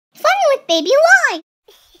Baby Live!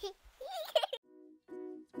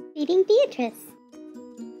 Feeding Beatrix.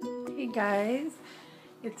 Hey guys,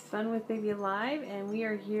 it's Fun with Baby Alive, and we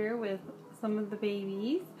are here with some of the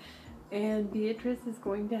babies, and Beatrice is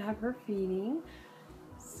going to have her feeding.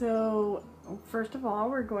 So first of all,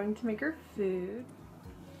 we're going to make her food.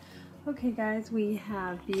 Okay guys, we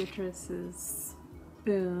have Beatrice's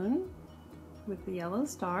spoon with the yellow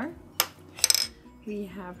star. We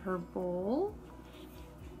have her bowl.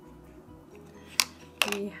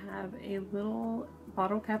 We have a little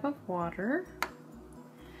bottle cap of water.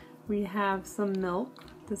 We have some milk.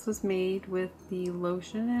 This was made with the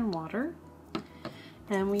lotion and water.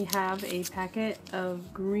 And we have a packet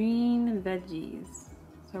of green veggies.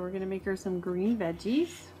 So we're gonna make her some green veggies.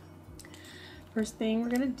 First thing we're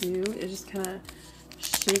gonna do is just kind of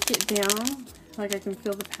shake it down like I can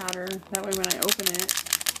feel the powder. That way when I open it,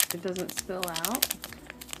 it doesn't spill out.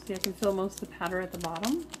 See, I can feel most of the powder at the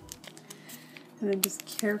bottom. And then just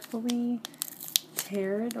carefully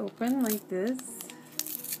tear it open like this.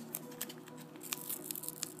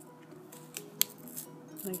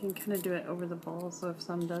 I can kind of do it over the bowl, so if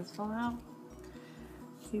some does fall out,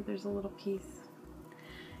 see there's a little piece.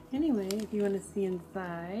 Anyway, if you want to see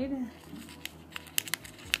inside,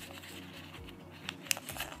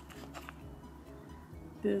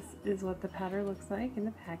 this is what the powder looks like in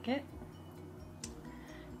the packet.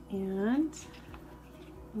 And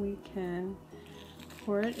we can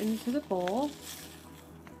pour it into the bowl.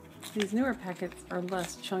 These newer packets are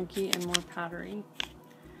less chunky and more powdery,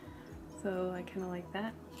 so I kind of like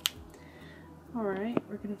that. Alright,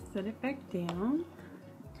 we're going to set it back down.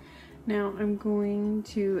 Now I'm going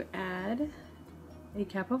to add a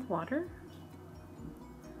cup of water.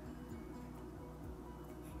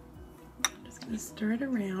 I'm just going to stir it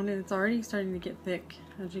around, and it's already starting to get thick,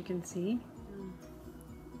 as you can see.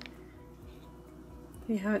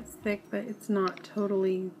 See how it's thick, but it's not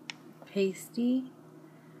totally pasty.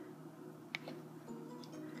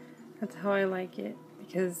 That's how I like it,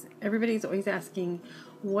 because everybody's always asking,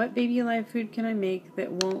 what Baby Alive food can I make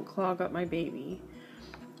that won't clog up my baby?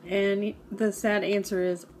 And the sad answer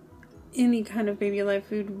is any kind of Baby Alive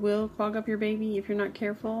food will clog up your baby if you're not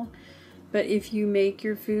careful. But if you make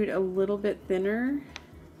your food a little bit thinner,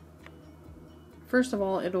 first of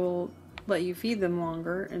all, it'll let you feed them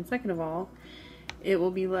longer, and second of all, it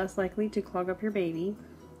will be less likely to clog up your baby.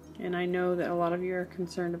 And I know that a lot of you are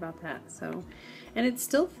concerned about that. So, and it's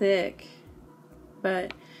still thick,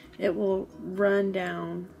 but it will run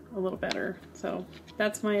down a little better. So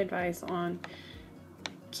that's my advice on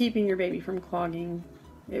keeping your baby from clogging.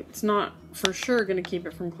 It's not for sure going to keep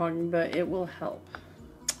it from clogging, but it will help.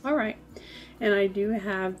 All right, and I do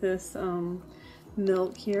have this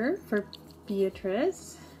milk here for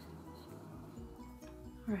Beatrice.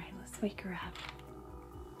 All right, let's wake her up.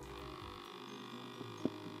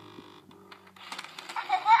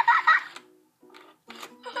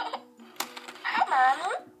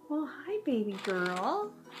 Well, hi, baby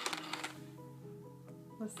girl.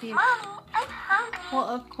 Let's see. Mommy, I'm hungry. Well,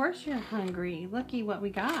 of course you're hungry. Looky what we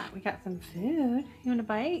got. We got some food. You want a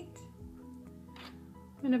bite?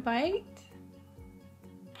 You want a bite?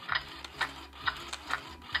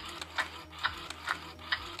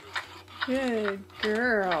 Good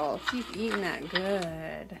girl. She's eating that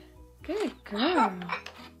good. Good girl.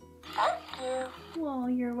 Thank you. Well,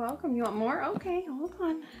 you're welcome. You want more? Okay, hold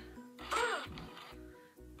on.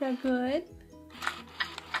 Is that good?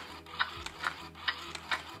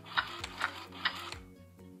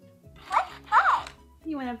 Let's play.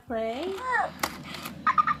 You want to play?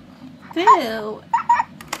 Boo!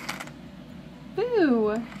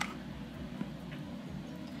 Boo!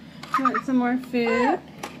 You want some more food?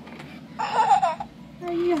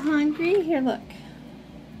 Are you hungry? Here, look.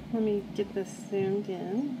 Let me get this zoomed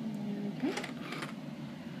in. There we go.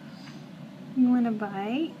 You want a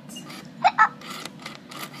bite?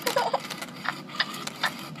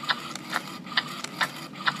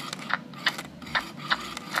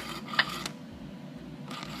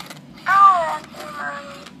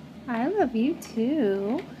 I love you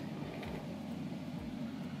too.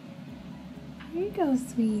 Here you go,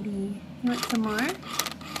 sweetie. You want some more?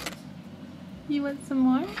 You want some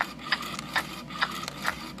more?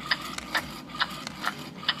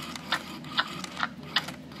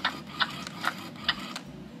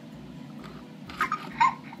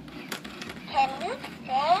 Can you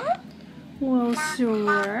sing? Well,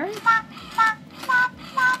 sure.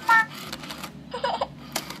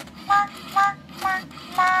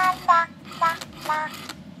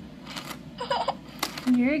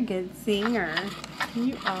 You're a good singer.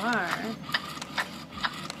 You are.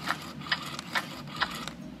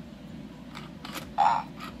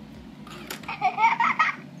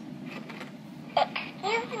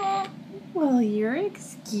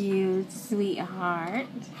 excused, sweetheart.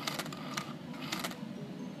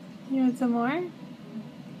 You want some more?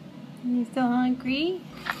 You still hungry?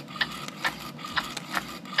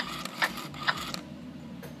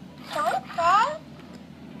 Can we play?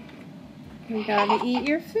 You gotta eat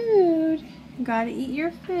your food. You gotta eat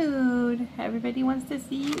your food. Everybody wants to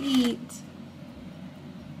see you eat.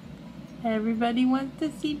 Everybody wants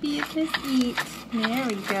to see Beatrix eat. There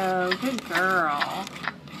we go. Good girl.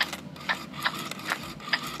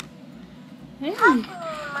 Hey. Hug me,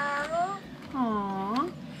 Mommy. Aw.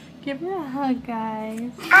 Give her a hug,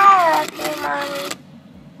 guys. I love you,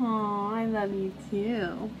 Mommy. Aw, I love you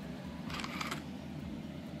too.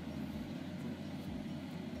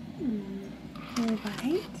 Want a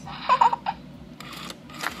bite?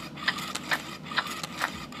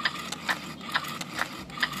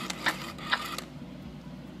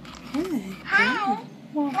 Good. Hi. Good.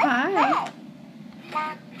 Well, hi.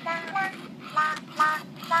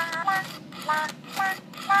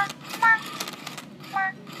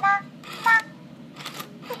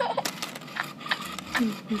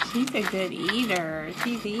 She's a good eater.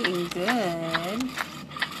 She's eating good.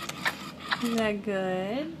 Is that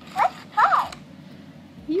good? Let's play.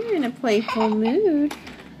 You're in a playful mood.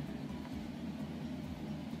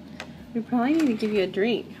 We probably need to give you a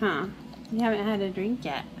drink, huh? You haven't had a drink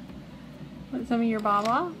yet. Want some of your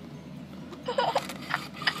baba?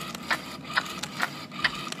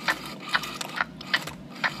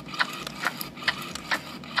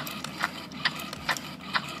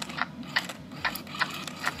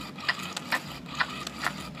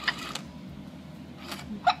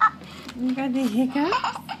 You got the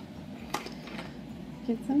hiccups?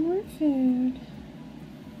 Get some more food.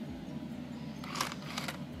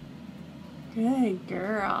 Good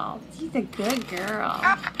girl. She's a good girl.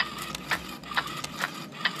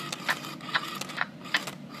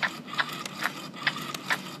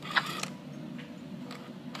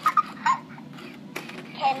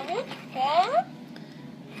 Can we sing?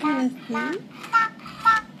 Wanna see?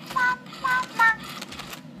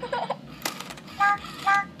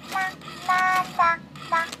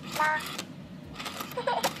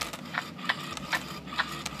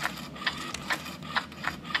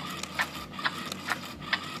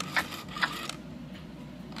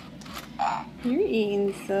 You're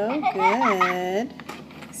eating so good.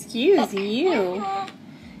 Excuse you.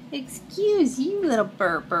 Excuse you, little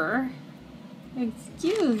burper.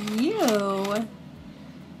 Excuse you.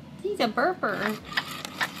 He's a burper.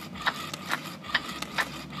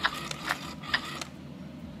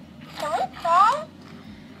 Can we play?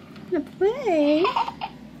 Wanna play?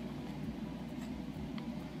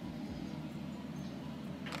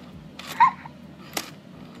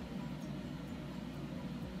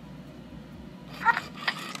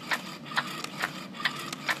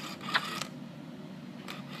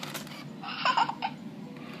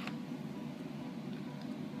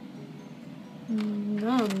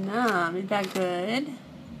 Nom. Is that good?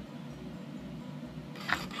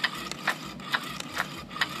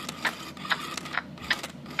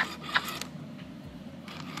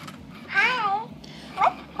 Hi.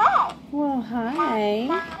 Let's play. Well,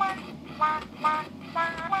 hi.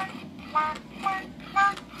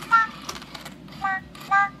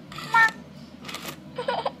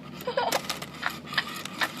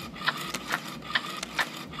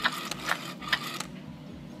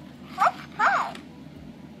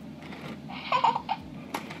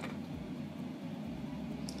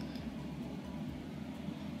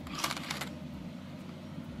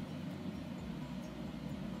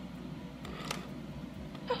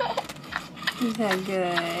 Is that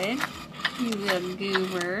good? You little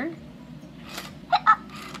goober.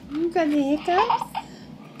 You got the hiccups?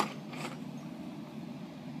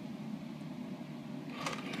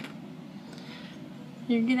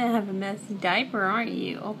 You're gonna have a messy diaper, aren't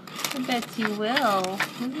you? I bet you will.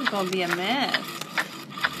 This is gonna be a mess.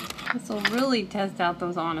 This will really test out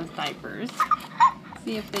those honest diapers.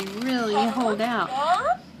 See if they really hold out.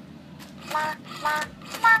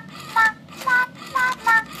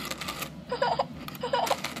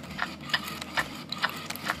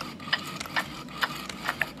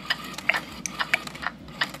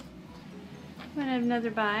 Want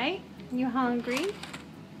another bite? You hungry?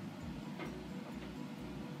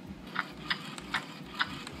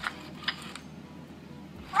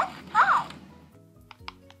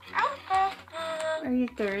 Are you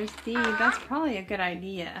thirsty? That's probably a good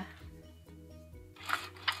idea.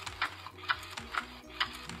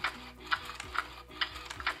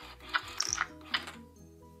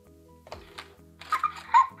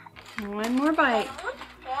 One more bite.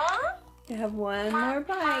 You have one more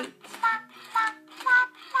bite.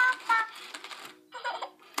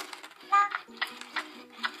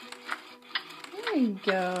 There you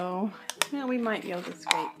go. Now we might be able to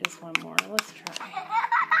scrape just one more. Let's try.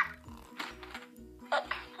 Excuse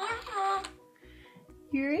me.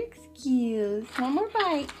 You're excused. One more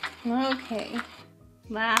bite. Okay.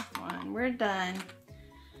 Last one. We're done.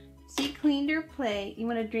 She cleaned her plate. You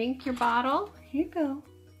want to drink your bottle? Here you go.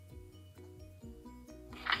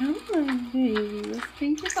 Come on, baby. Let's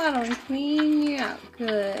drink your bottle and clean you out.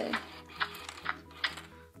 Good.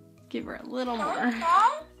 Give her a little more.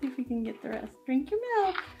 See if we can get the rest. Drink your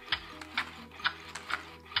milk.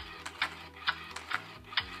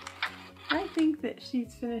 I think that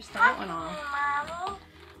she's finished that one off. Mommy.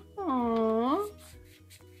 Aww.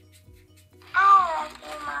 I love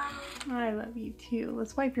you, Mommy. I love you too.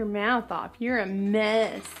 Let's wipe your mouth off. You're a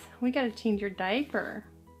mess. We gotta change your diaper.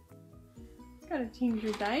 Gotta change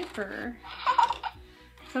your diaper.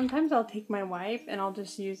 Sometimes I'll take my wipe and I'll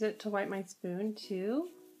just use it to wipe my spoon too.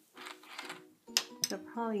 So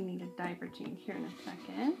probably need a diaper change here in a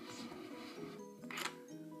second.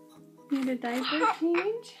 Need a diaper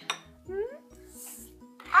change? Hmm?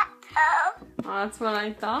 Uh-oh. Oh, that's what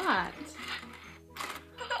I thought.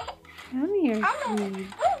 Come here, sweetie.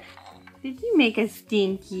 Did you make a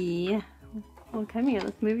stinky? Well, come here.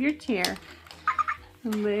 Let's move your chair.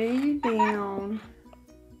 Lay you down.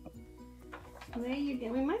 Lay you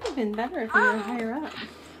down. We might have been better if we were higher up.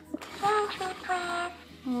 Thank you, please.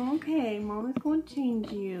 Okay, Mama's going to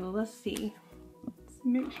change you. Let's see. Let's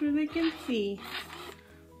make sure they can see.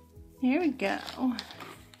 Here we go.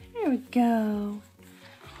 There we go.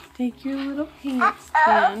 Take your little pants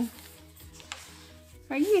down.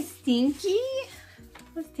 Are you stinky?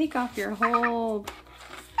 Let's take off your whole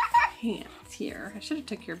pants here. I should have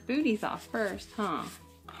took your booties off first, huh?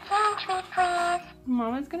 Thank you, please.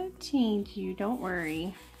 Mama's gonna change you, don't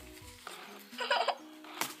worry.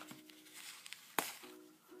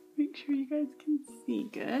 Make sure you guys can see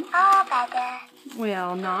good. Oh, better.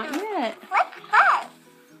 Well, not yet. What's that?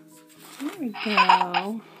 There we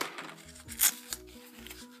go.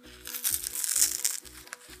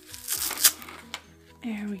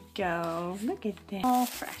 There we go. Look at that. All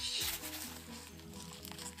fresh.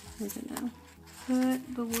 We're gonna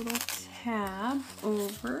put the little tab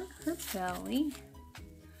over her belly.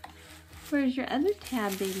 Where's your other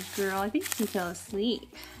tab, baby girl? I think she fell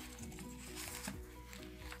asleep.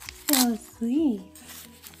 Fell asleep.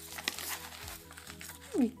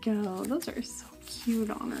 There we go. Those are so cute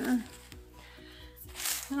on her.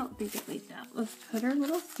 I don't think it needs that. Let's put her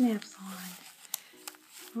little snaps on.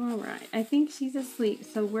 Alright, I think she's asleep,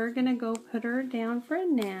 so we're gonna go put her down for a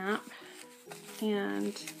nap,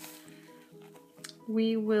 and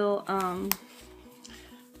we will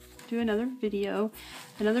do another video.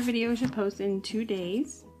 Another video should post in 2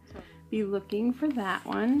 days. Be looking for that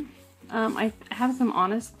one. I have some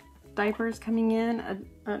Honest diapers coming in,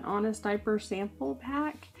 an Honest diaper sample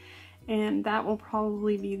pack, and that will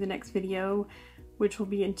probably be the next video, which will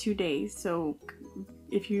be in 2 days. So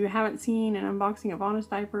if you haven't seen an unboxing of Honest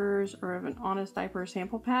diapers or of an Honest diaper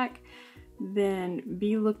sample pack, then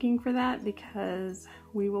be looking for that because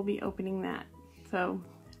we will be opening that. So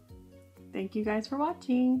thank you guys for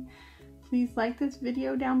watching. Please like this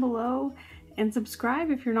video down below and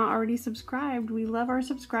subscribe if you're not already subscribed. We love our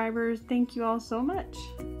subscribers. Thank you all so much.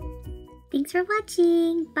 Thanks for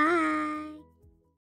watching. Bye.